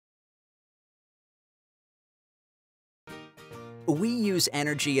We use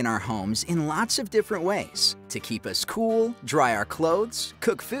energy in our homes in lots of different ways to keep us cool, dry our clothes,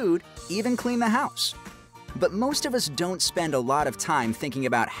 cook food, even clean the house. But most of us don't spend a lot of time thinking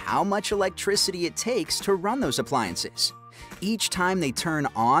about how much electricity it takes to run those appliances. Each time they turn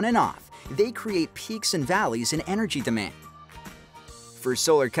on and off, they create peaks and valleys in energy demand. For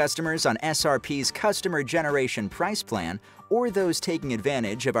solar customers on SRP's Customer Generation Price Plan, or those taking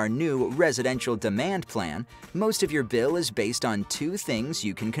advantage of our new Residential Demand Plan, most of your bill is based on two things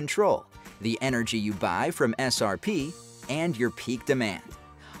you can control: the energy you buy from SRP and your peak demand.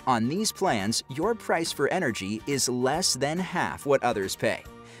 On these plans, your price for energy is less than half what others pay.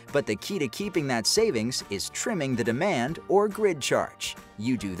 But the key to keeping that savings is trimming the demand or grid charge.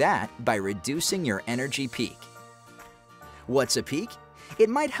 You do that by reducing your energy peak. What's a peak? It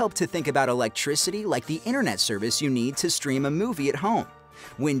might help to think about electricity like the internet service you need to stream a movie at home.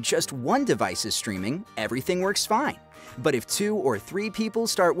 When just one device is streaming, everything works fine. But if 2 or 3 people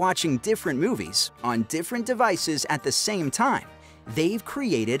start watching different movies on different devices at the same time, they've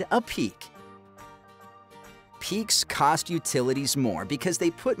created a peak. Peaks cost utilities more because they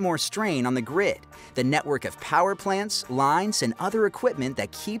put more strain on the grid, the network of power plants, lines, and other equipment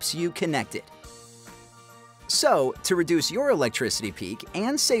that keeps you connected. So, to reduce your electricity peak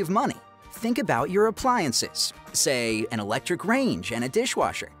and save money, think about your appliances, say an electric range and a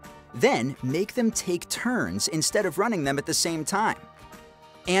dishwasher. Then make them take turns instead of running them at the same time.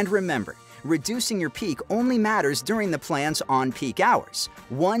 And remember, reducing your peak only matters during the plan's on-peak hours,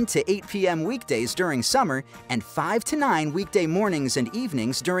 1 to 8 p.m. weekdays during summer and 5 to 9 weekday mornings and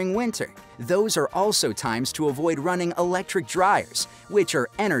evenings during winter. Those are also times to avoid running electric dryers, which are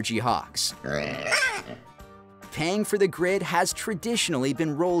energy hogs. Paying for the grid has traditionally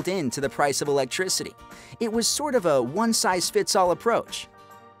been rolled into the price of electricity. It was sort of a one-size-fits-all approach.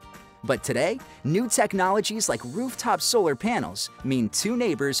 But today, new technologies like rooftop solar panels mean 2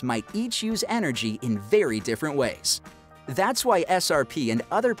 neighbors might each use energy in very different ways. That's why SRP and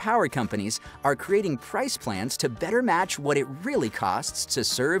other power companies are creating price plans to better match what it really costs to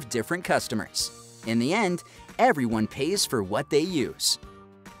serve different customers. In the end, everyone pays for what they use.